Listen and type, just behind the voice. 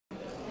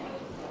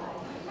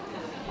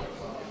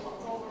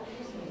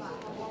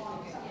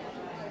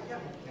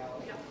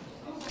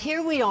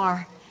Here we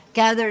are,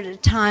 gathered at a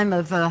time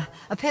of a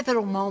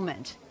pivotal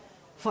moment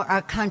for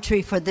our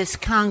country, for this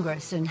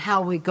Congress, and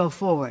how we go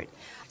forward.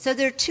 So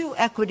there are two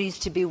equities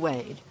to be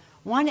weighed.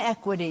 One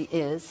equity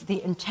is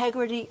the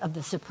integrity of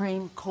the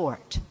Supreme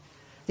Court.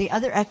 The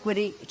other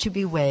equity to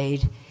be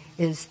weighed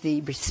is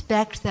the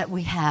respect that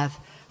we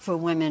have for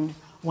women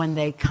when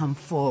they come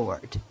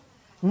forward.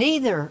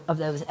 Neither of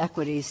those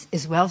equities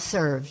is well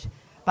served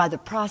by the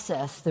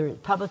process the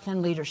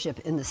Republican leadership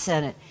in the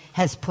Senate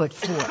has put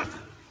forth.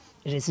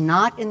 It is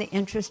not in the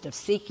interest of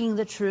seeking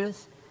the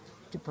truth,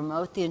 to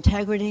promote the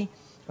integrity,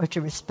 or to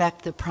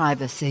respect the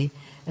privacy,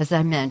 as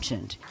I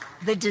mentioned.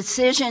 The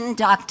decision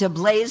Dr.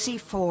 Blasey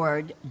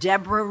Ford,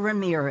 Deborah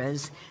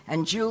Ramirez,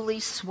 and Julie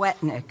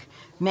Swetnick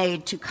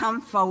made to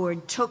come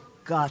forward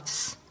took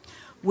guts.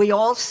 We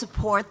all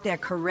support their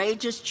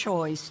courageous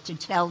choice to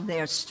tell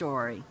their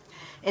story.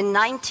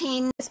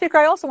 Speaker,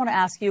 I also want to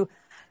ask you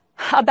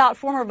about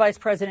former Vice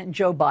President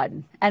Joe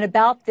Biden and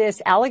about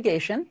this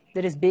allegation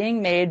that is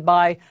being made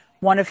by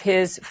one of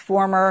his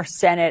former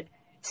Senate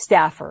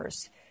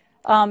staffers.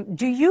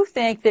 Do you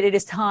think that it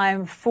is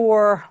time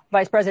for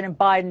Vice President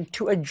Biden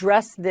to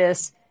address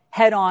this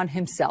head on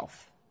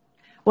himself?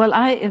 Well,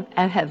 I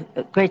have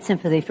great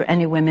sympathy for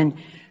any women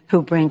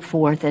who bring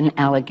forth an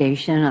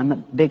allegation. I'm a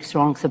big,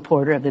 strong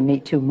supporter of the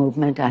Me Too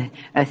movement.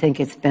 I think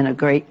it's been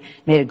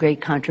made a great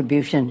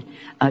contribution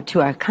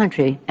to our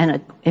country. And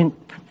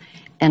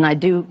I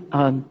do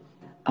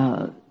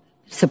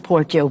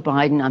support Joe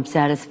Biden. I'm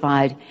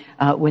satisfied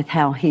with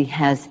how he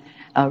has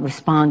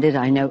responded.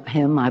 I know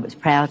him. I was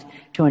proud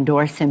to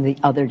endorse him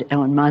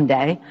on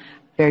Monday.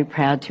 Very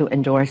proud to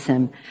endorse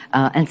him.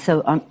 And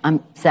so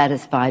I'm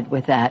satisfied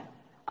with that.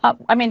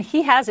 I mean,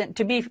 he hasn't,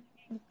 to be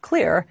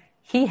clear,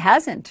 he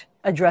hasn't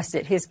addressed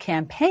it. His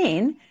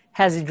campaign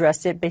has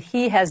addressed it, but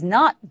he has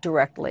not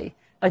directly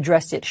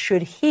addressed it.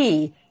 Should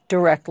he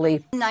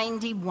directly? In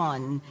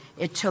 1991,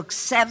 it took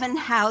 7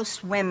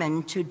 House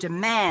women to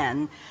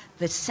demand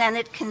the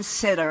Senate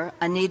consider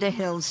Anita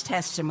Hill's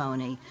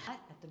testimony. At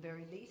the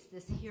very least,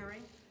 this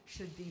hearing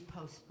should be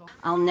postponed.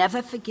 I'll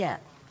never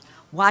forget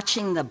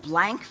watching the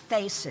blank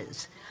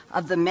faces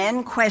of the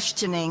men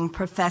questioning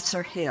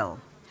Professor Hill,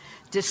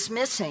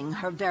 dismissing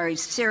her very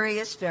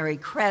serious, very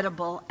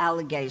credible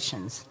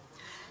allegations.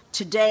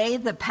 Today,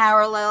 the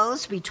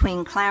parallels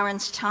between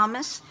Clarence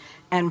Thomas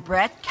and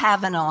Brett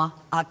Kavanaugh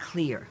are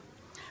clear.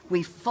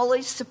 We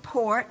fully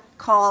support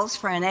calls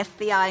for an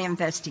FBI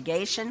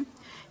investigation.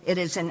 It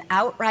is an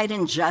outright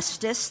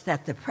injustice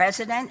that the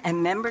president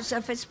and members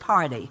of his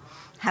party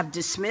have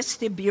dismissed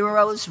the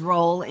Bureau's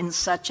role in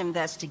such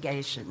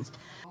investigations.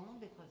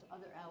 Because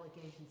other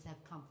allegations have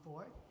come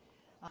forward.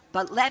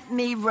 But let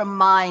me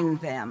remind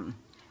them,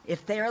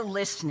 if they're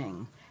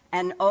listening,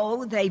 and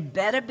oh, they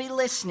better be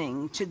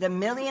listening to the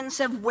millions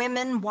of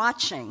women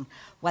watching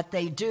what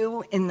they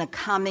do in the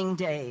coming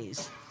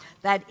days,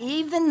 that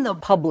even the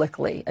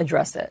publicly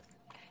address it.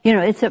 You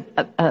know, it's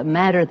a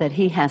matter that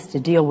he has to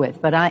deal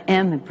with, but I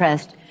am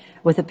impressed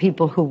with the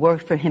people who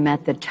worked for him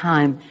at the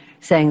time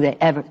saying they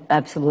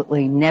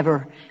absolutely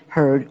never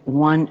heard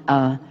one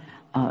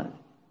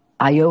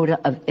iota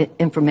of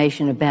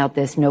information about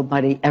this.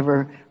 Nobody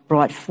ever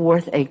brought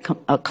forth a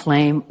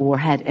claim or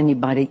had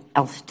anybody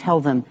else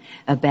tell them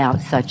about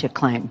such a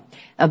claim.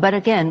 But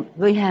again,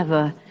 we have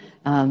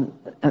an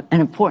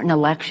important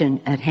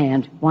election at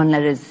hand, one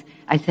that is,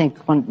 I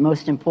think, one of the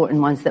most important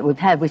ones that we've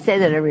had. We say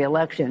that every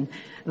election,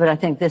 but I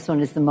think this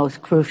one is the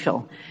most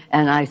crucial.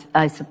 And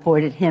I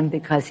supported him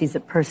because he's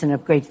a person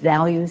of great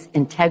values,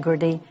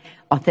 integrity,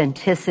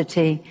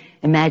 authenticity,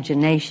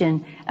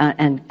 imagination,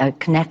 and a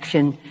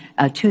connection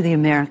to the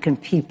American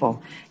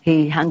people.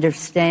 He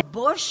understands.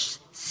 Bush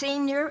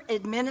Senior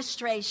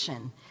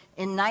Administration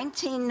in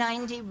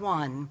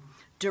 1991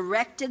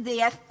 directed the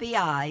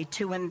FBI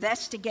to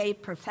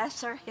investigate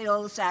Professor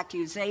Hill's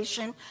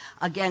accusation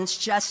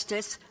against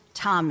Justice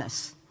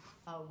Thomas.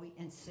 We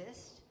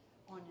insist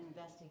on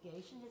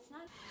investigation. It's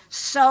not.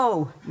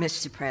 So,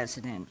 Mr.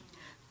 President,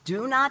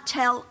 do not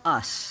tell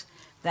us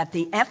that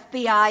the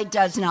FBI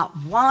does not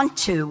want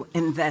to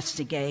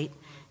investigate.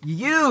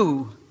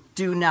 You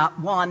do not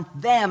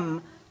want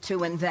them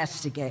to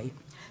investigate.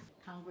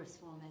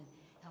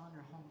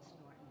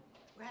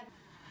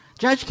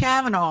 Judge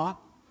Kavanaugh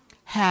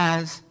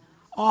has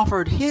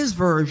offered his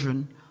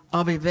version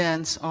of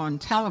events on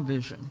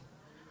television.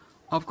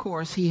 Of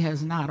course, he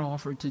has not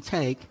offered to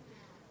take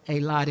a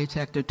lie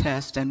detector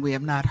test, and we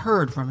have not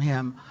heard from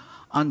him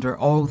under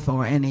oath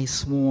or any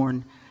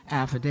sworn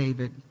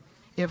affidavit.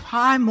 If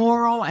high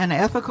moral and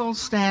ethical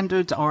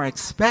standards are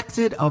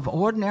expected of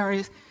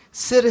ordinary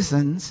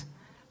citizens,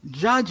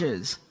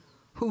 judges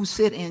who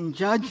sit in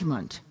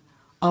judgment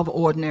of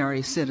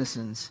ordinary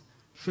citizens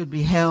should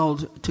be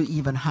held to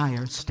even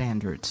higher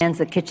standards. And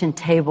the kitchen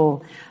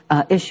table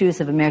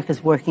issues of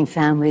America's working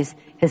families.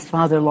 His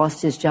father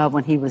lost his job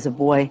when he was a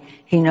boy.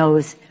 He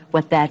knows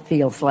what that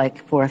feels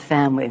like for a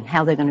family and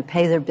how they're going to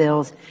pay their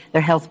bills,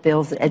 their health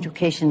bills, the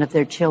education of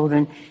their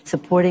children,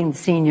 supporting the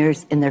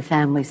seniors and their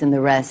families and the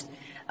rest.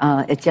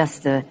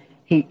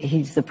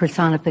 He's the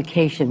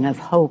personification of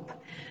hope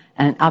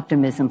and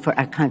optimism for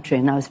our country.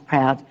 And I was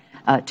proud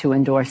to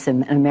endorse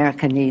him. And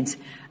America needs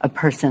a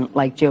person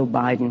like Joe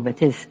Biden with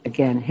his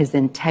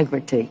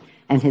integrity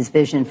and his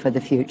vision for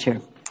the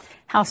future.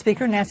 House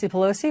Speaker Nancy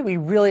Pelosi, we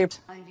really...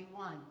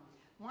 91.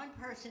 One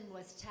person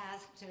was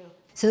tasked to...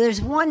 So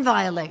there's one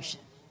violation,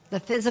 the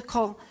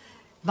physical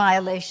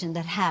violation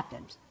that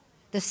happened.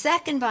 The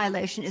second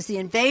violation is the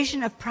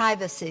invasion of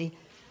privacy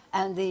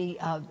and the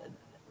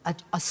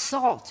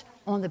assault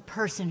on the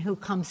person who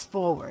comes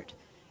forward.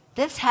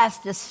 This has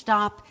to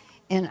stop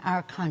in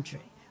our country.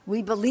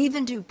 We believe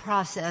in due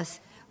process.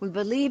 We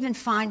believe in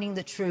finding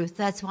the truth.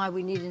 That's why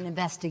we need an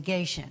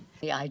investigation.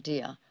 The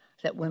idea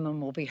that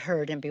women will be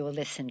heard and be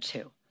listened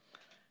to.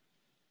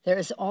 There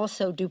is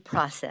also due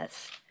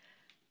process.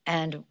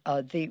 And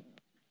the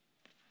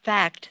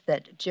fact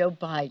that Joe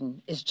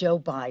Biden is Joe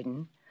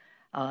Biden,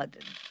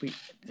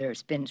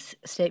 there's been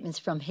statements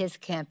from his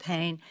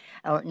campaign,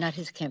 or not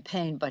his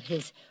campaign, but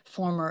his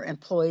former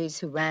employees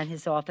who ran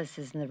his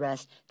offices and the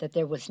rest, that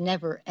there was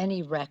never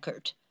any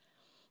record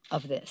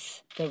of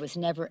this. There was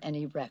never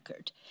any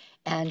record.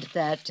 And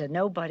that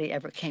nobody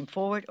ever came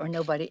forward, or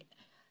nobody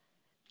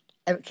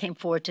ever came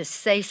forward to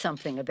say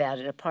something about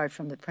it apart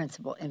from the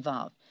principal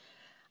involved.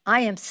 I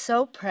am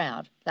so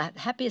proud. The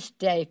happiest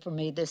day for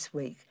me this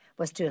week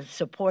was to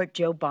support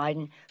Joe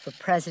Biden for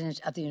President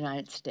of the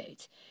United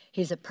States.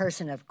 He's a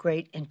person of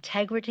great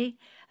integrity,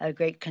 a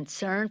great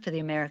concern for the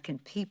American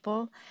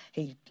people.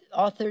 He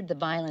authored the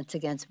Violence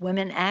Against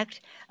Women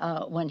Act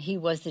when he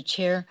was the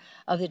chair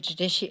of the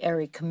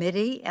Judiciary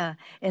Committee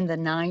in the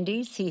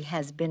 90s. He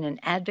has been an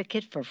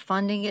advocate for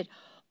funding it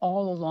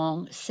all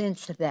along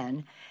since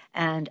then.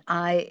 And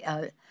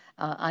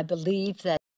I believe that